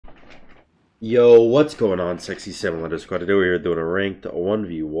Yo, what's going on, Sexy 7 Letter Squad? Today we're here doing a ranked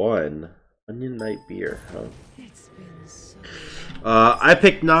 1v1 Onion Night Beer, huh? I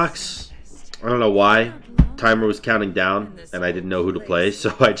picked Nox. I don't know why. Timer was counting down, and I didn't know who to play,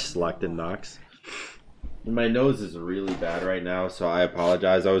 so I just locked in Nox. My nose is really bad right now, so I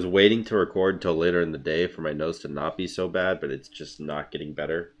apologize. I was waiting to record until later in the day for my nose to not be so bad, but it's just not getting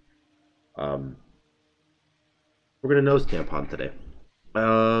better. We're gonna nose tampon today.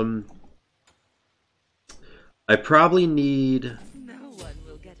 I probably need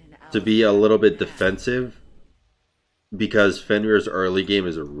to be a little bit defensive because Fenrir's early game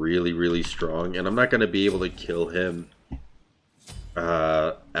is really, really strong, and I'm not going to be able to kill him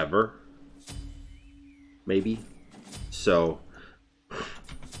ever. Maybe. So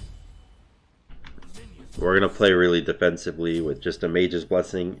we're going to play really defensively with just a Mage's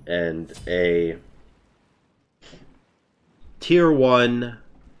Blessing and a tier 1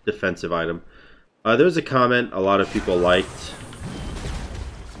 defensive item. There was a comment a lot of people liked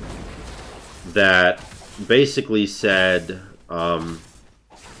that basically said, I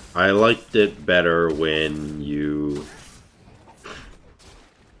liked it better when you...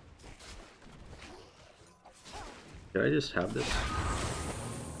 Did I just have this?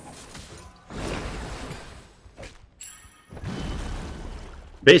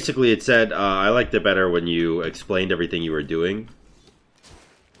 Basically it said, I liked it better when you explained everything you were doing.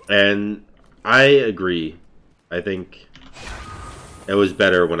 And I agree. I think it was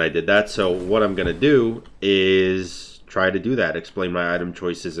better when I did that. So what I'm going to do is try to do that. Explain my item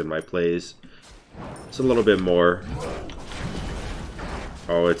choices and my plays. It's a little bit more.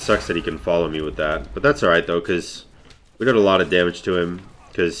 Oh, it sucks that he can follow me with that. But that's alright though, because we did a lot of damage to him.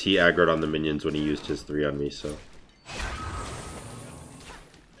 Because he aggroed on the minions when he used his 3 on me, so...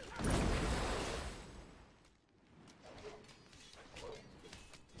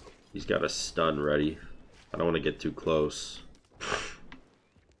 He's got a stun ready. I don't want to get too close.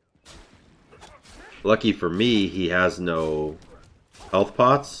 Lucky for me, he has no health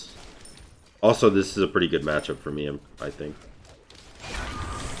pots. Also, this is a pretty good matchup for me, I think.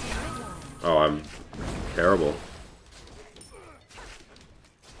 Oh, I'm terrible.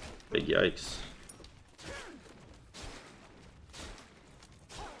 Big yikes.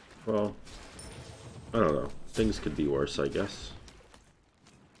 Well, I don't know. Things could be worse, I guess.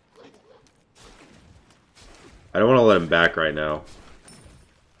 I don't want to let him back right now.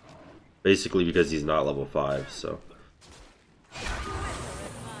 Basically because he's not level 5, so.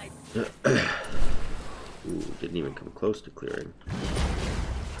 Ooh, didn't even come close to clearing.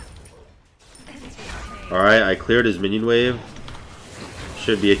 Alright, I cleared his minion wave.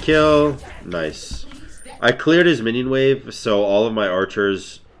 Should be a kill. Nice. I cleared his minion wave, so all of my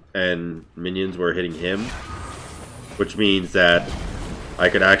archers and minions were hitting him. Which means that I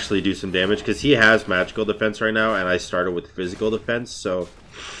could actually do some damage, because he has magical defense right now, and I started with physical defense, so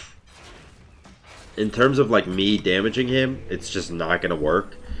in terms of like me damaging him, it's just not gonna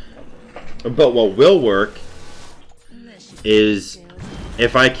work. But what will work is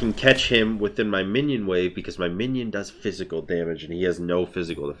if I can catch him within my minion wave, because my minion does physical damage and he has no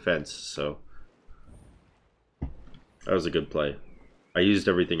physical defense, so that was a good play. I used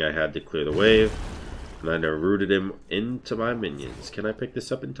everything I had to clear the wave. And then I rooted him into my minions. Can I pick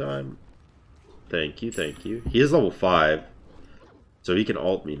this up in time? Thank you, thank you. He is level 5. So he can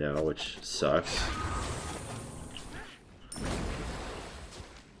ult me now, which sucks.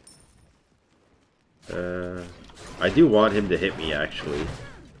 I do want him to hit me, actually.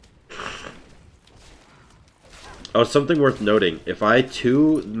 Oh, something worth noting. If I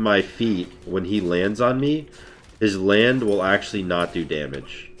 2 my feet when he lands on me, his land will actually not do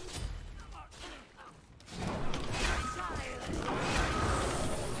damage.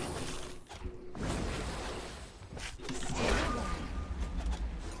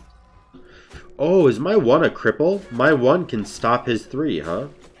 Oh, is my 1 a cripple? My 1 can stop his 3, huh?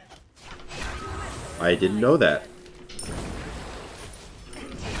 I didn't know that.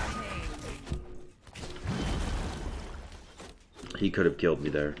 He could have killed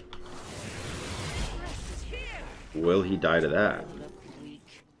me there. Will he die to that?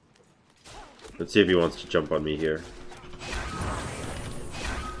 Let's see if he wants to jump on me here.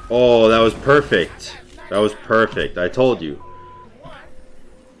 Oh, that was perfect. That was perfect. I told you.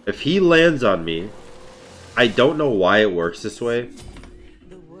 If he lands on me, I don't know why it works this way.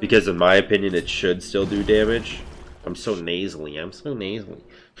 Because in my opinion, it should still do damage. I'm so nasally. I'm so nasally.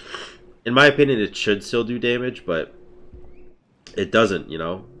 In my opinion, it should still do damage, but it doesn't, you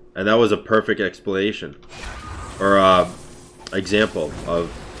know? And that was a perfect explanation. Or example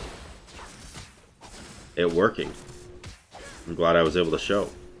of it working. I'm glad I was able to show.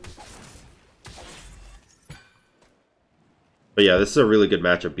 But yeah, this is a really good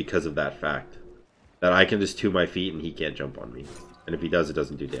matchup because of that fact. That I can just 2 my feet and he can't jump on me. And if he does, it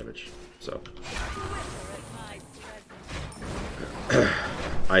doesn't do damage. So.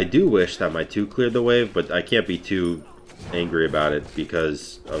 I do wish that my 2 cleared the wave, but I can't be too angry about it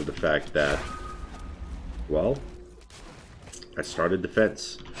because of the fact that, well, I started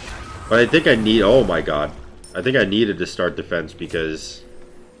defense. But I think I need, oh my god. I think I needed to start defense because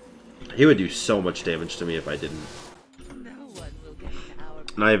he would do so much damage to me if I didn't.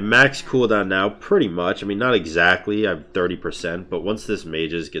 And I have max cooldown now, pretty much. I mean, not exactly. I have 30%, but once this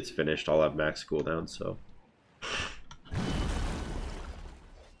mages gets finished, I'll have max cooldown, so.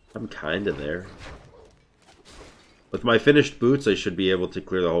 I'm kind of there. With my finished boots, I should be able to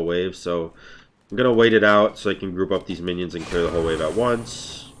clear the whole wave, so I'm going to wait it out so I can group up these minions and clear the whole wave at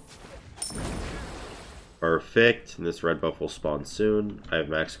once. Perfect. And this red buff will spawn soon. I have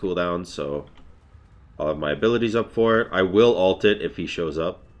max cooldown, so I'll have my abilities up for it. I will ult it if he shows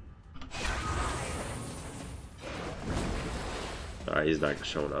up. Alright, he's not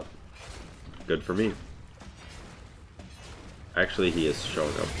showing up. Good for me. Actually, he is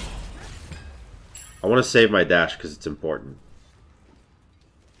showing up. I want to save my dash because it's important.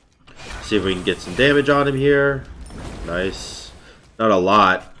 See if we can get some damage on him here. Nice. Not a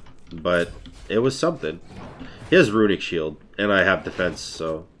lot, but it was something. He has runic shield, and I have defense,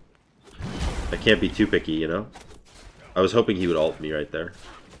 so I can't be too picky, you know? I was hoping he would ult me right there.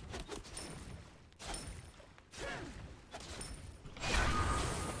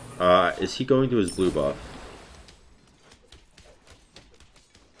 Is he going to his blue buff?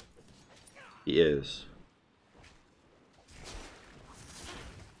 He is.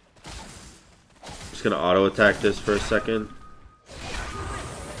 Just gonna auto attack this for a second.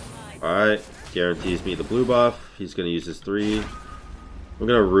 Alright, guarantees me the blue buff. He's gonna use his 3. I'm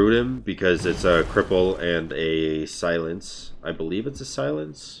gonna root him because it's a cripple and a silence. I believe it's a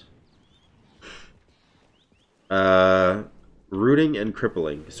silence. Rooting and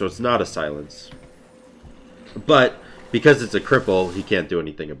crippling, so it's not a silence. But because it's a cripple, he can't do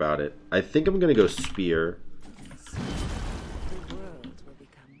anything about it. I think I'm gonna go spear. I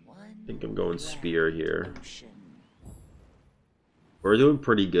think I'm going spear here. We're doing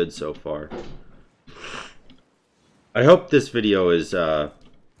pretty good so far. I hope this video is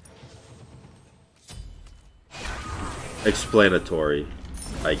explanatory,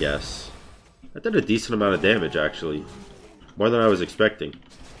 I guess. I did a decent amount of damage, actually. More than I was expecting.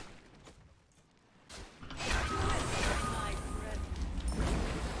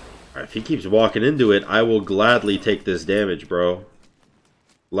 Alright, if he keeps walking into it, I will gladly take this damage, bro.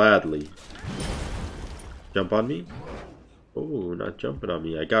 Gladly. Jump on me? Oh, not jumping on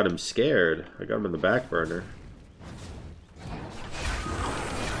me. I got him scared. I got him in the back burner.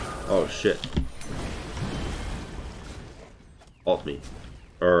 Oh, shit. Ult me.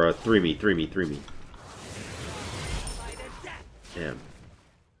 Or 3 me. Damn.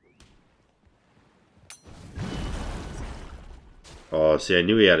 Oh, see, I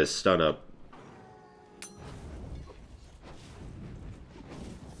knew he had his stun up.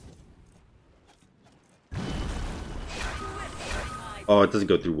 Oh, it doesn't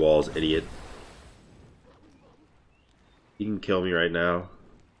go through walls, idiot. He can kill me right now.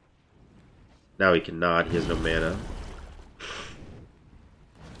 Now he cannot, he has no mana.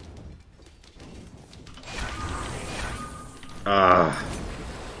 Ah.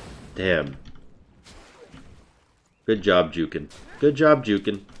 Damn. Good job, juking. Good job,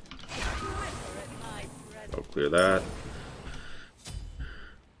 juking. I'll clear that.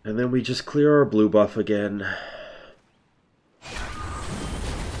 And then we just clear our blue buff again.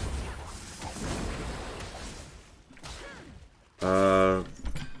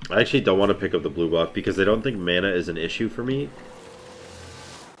 I actually don't want to pick up the blue buff because I don't think mana is an issue for me.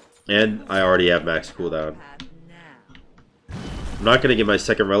 And I already have max cooldown. I'm not going to get my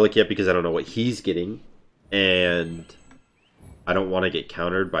second relic yet because I don't know what he's getting. And I don't want to get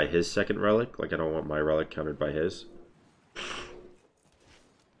countered by his second relic. Like, I don't want my relic countered by his.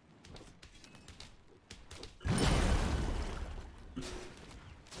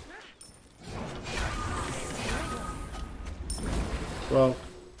 Well.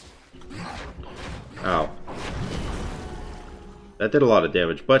 Ow. That did a lot of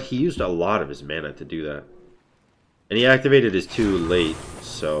damage, but he used a lot of his mana to do that. And he activated his 2 late,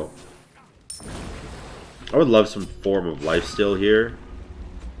 so I would love some form of lifesteal here.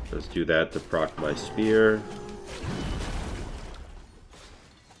 Let's do that to proc my spear.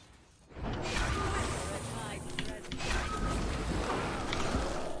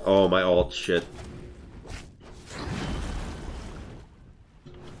 Oh, my ult, shit.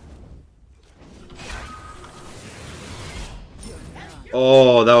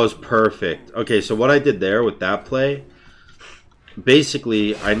 Oh, that was perfect. Okay, so what I did there with that play,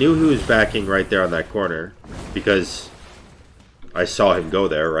 basically, I knew he was backing right there on that corner because I saw him go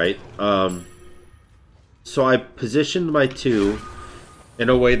there, right? So I positioned my 2 in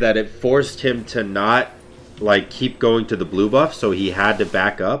a way that it forced him to not, like, keep going to the blue buff, so he had to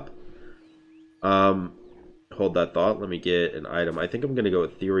back up. Hold that thought. Let me get an item. I think I'm going to go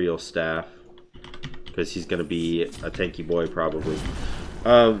Ethereal Staff because he's going to be a tanky boy, probably.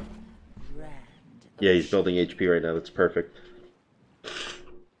 Yeah, he's building HP right now. That's perfect.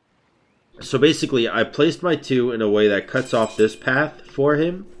 So basically, I placed my 2 in a way that cuts off this path for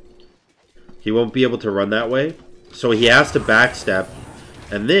him. He won't be able to run that way. So he has to backstep.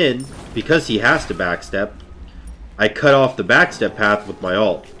 And then, because he has to backstep, I cut off the backstep path with my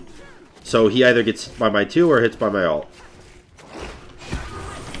ult. So he either gets hit by my 2 or hits by my ult.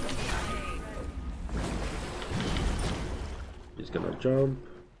 He's gonna jump.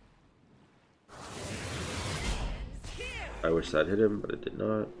 I wish that hit him, but it did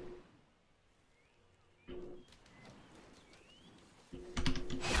not.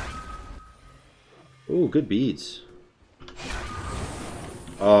 Ooh, good beads.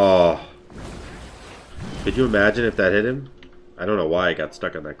 Oh. Could you imagine if that hit him? I don't know why I got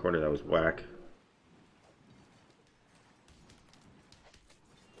stuck on that corner. That was whack.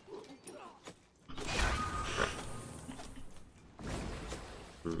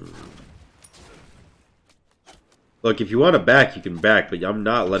 Look, if you want to back, you can back, but I'm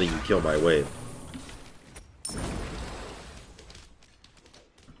not letting you kill my wave.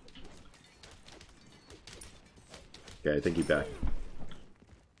 Okay, I think he backed.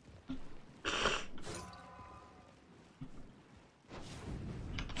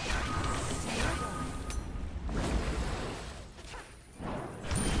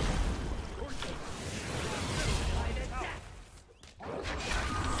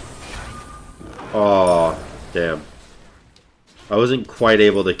 Oh, damn. I wasn't quite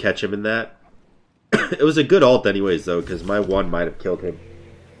able to catch him in that. It was a good ult anyways, though, because my 1 might have killed him.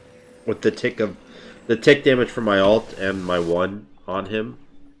 With the tick damage from my ult and my 1 on him,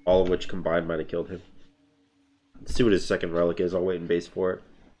 all of which combined might have killed him. Let's see what his second relic is. I'll wait in base for it.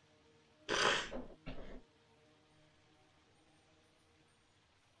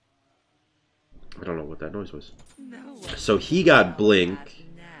 I don't know what that noise was. So he got blink.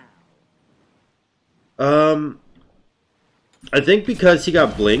 I think because he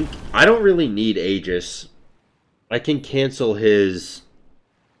got blink, I don't really need Aegis. I can cancel his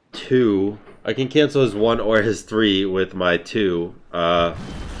 2. I can cancel his 1 or his 3 with my 2. So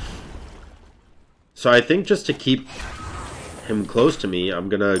I think just to keep him close to me, I'm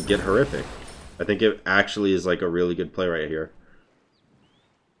gonna get Horrific. I think it actually is like a really good play right here.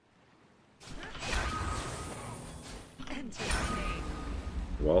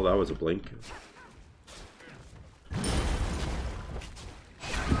 Well, that was a blink.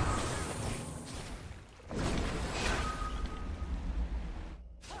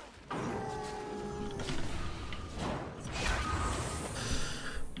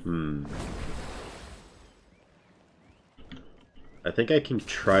 I think I can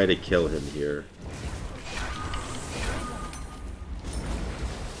try to kill him here.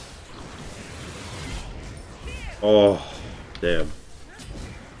 Oh, damn.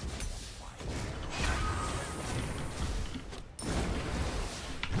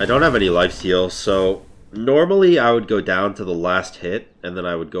 I don't have any lifesteal, so normally I would go down to the last hit and then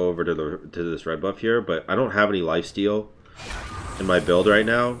I would go over to this red buff here, but I don't have any lifesteal in my build right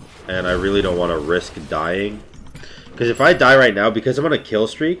now, and I really don't want to risk dying. Because if I die right now, because I'm on a kill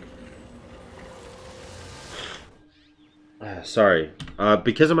streak...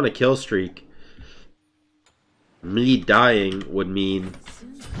 because I'm on a kill streak, me dying would mean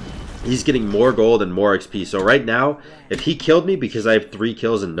he's getting more gold and more XP. So right now, if he killed me because I have 3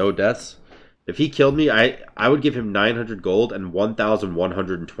 kills and no deaths, if he killed me, I would give him 900 gold and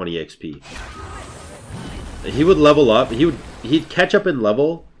 1,120 XP. He would level up. He'd catch up in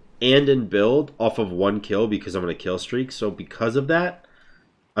level and in build off of 1 kill because I'm on a kill streak. So because of that,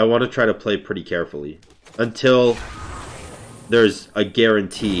 I want to try to play pretty carefully until there's a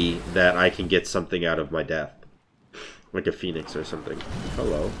guarantee that I can get something out of my death. Like a phoenix or something.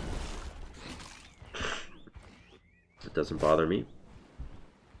 Hello. It doesn't bother me.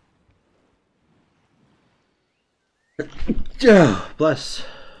 Bless.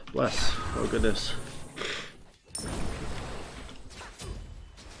 Bless. Oh goodness.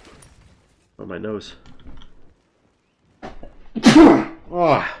 On my nose.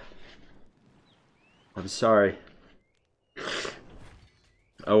 Oh. I'm sorry.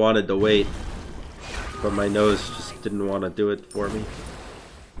 I wanted to wait. but my nose just didn't want to do it for me.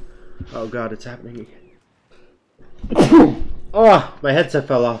 Oh god, it's happening. Oh, my headset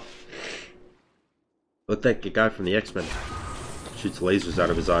fell off. Looked like a guy from the X-Men. Shoots lasers out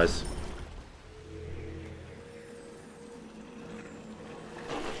of his eyes.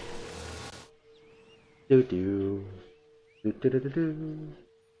 Do do do do do do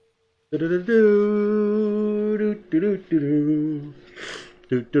do do do do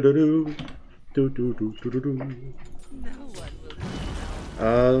do do do do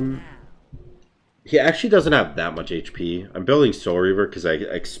do. He actually doesn't have that much HP. I'm building Soul Reaver because I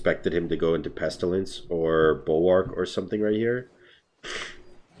expected him to go into Pestilence or Bulwark or something right here.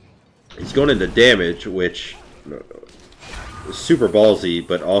 He's going into damage, which is super ballsy,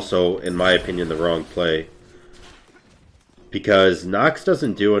 but also, in my opinion, the wrong play. Because Nox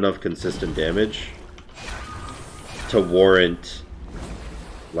doesn't do enough consistent damage to warrant,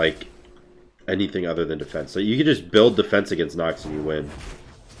 like, anything other than defense. So you can just build defense against Nox and you win.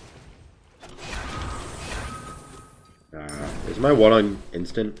 Is my one on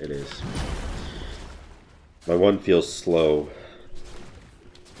instant? It is. My one feels slow.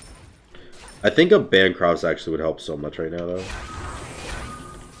 I think a Bancroft's actually would help so much right now, though.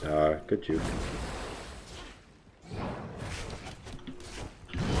 Good juke.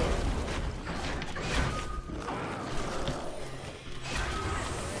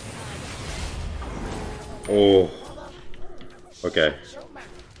 Oh. Okay.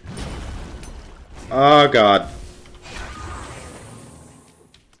 Oh, God.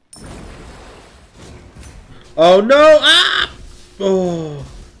 Oh, no! Ah! Oh.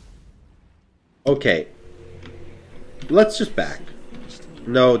 Okay. Let's just back.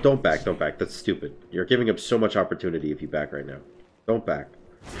 No, don't back. Don't back. That's stupid. You're giving up so much opportunity if you back right now. Don't back.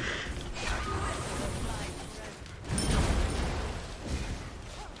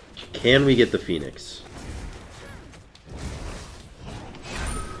 Can we get the Phoenix?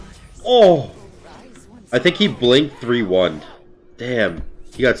 Oh! I think he blinked 3-1. Damn.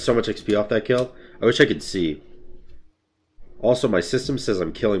 He got so much XP off that kill. I wish I could see. Also, my system says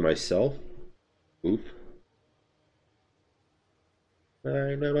I'm killing myself. Oop.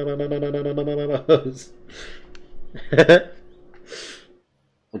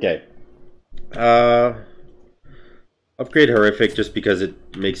 Okay. Upgrade Horrific just because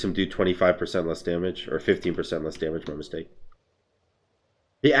it makes him do 25% less damage. Or 15% less damage, my mistake.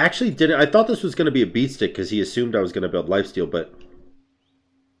 He actually didn't. I thought this was going to be a beat stick because he assumed I was going to build lifesteal, but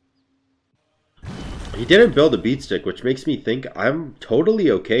he didn't build a beat stick, which makes me think I'm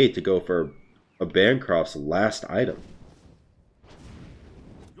totally okay to go for a Bancroft's last item.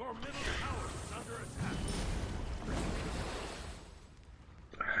 Your middle tower is under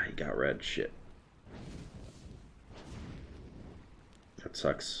attack. He got red. Shit. That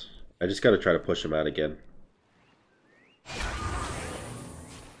sucks. I just got to try to push him out again.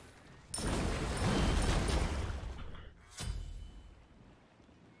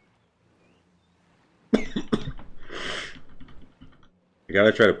 I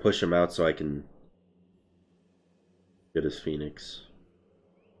gotta try to push him out so I can get his Phoenix.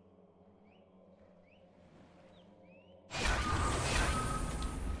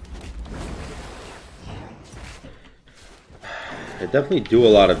 I definitely do a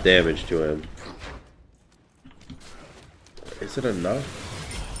lot of damage to him. Is it enough?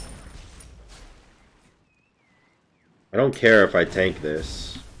 I don't care if I tank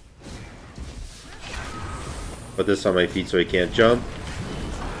this. Put this on my feet so he can't jump.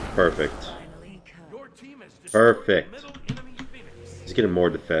 Perfect. Perfect. He's getting more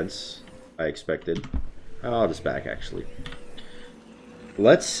defense. I expected. I'll just back, actually.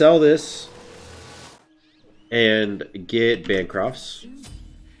 Let's sell this and get Bancroft's.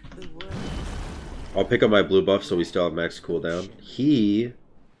 I'll pick up my blue buff so we still have max cooldown. He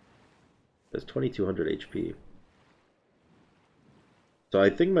has 2200 HP. So I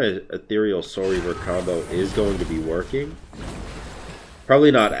think my Ethereal Soul Reaver combo is going to be working.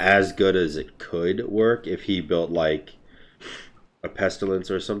 Probably not as good as it could work if he built like a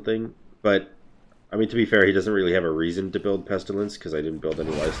Pestilence or something. But, I mean, to be fair, he doesn't really have a reason to build Pestilence because I didn't build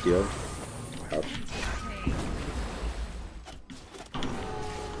any lifesteal. Ouch.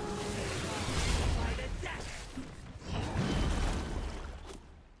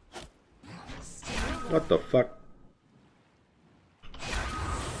 What the fuck?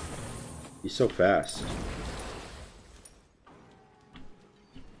 He's so fast.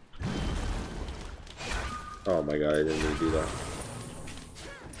 Oh my god, I didn't mean to do that.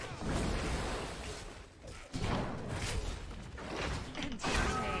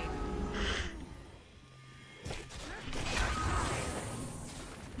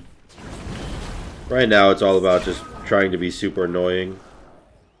 Right now, it's all about just trying to be super annoying.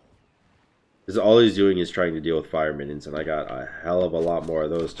 Because all he's doing is trying to deal with fire minions, and I got a hell of a lot more of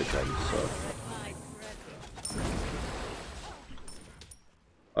those to come, so.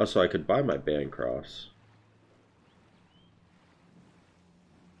 Also, I could buy my Bancrofts.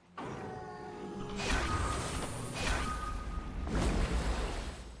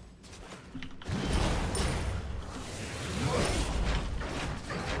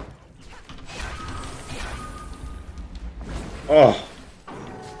 Oh!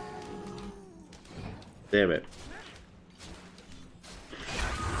 Damn it.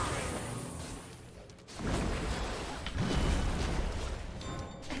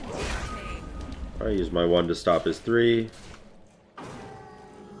 I use my 1 to stop his 3.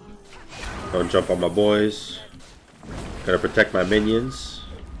 Don't jump on my boys. Gotta protect my minions.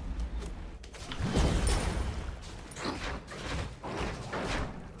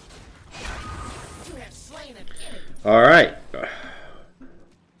 Alright.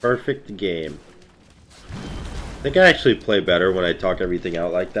 Perfect game. I think I actually play better when I talk everything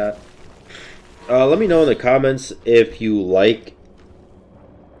out like that. Let me know in the comments if you like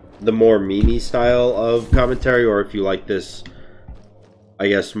the more meme style of commentary, or if you like this, I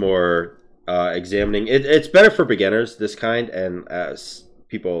guess, more examining. It's better for beginners, this kind, and as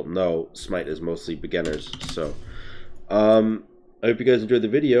people know, Smite is mostly beginners. So, I hope you guys enjoyed the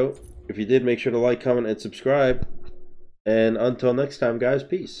video. If you did, make sure to like, comment, and subscribe. And until next time, guys,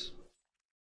 peace.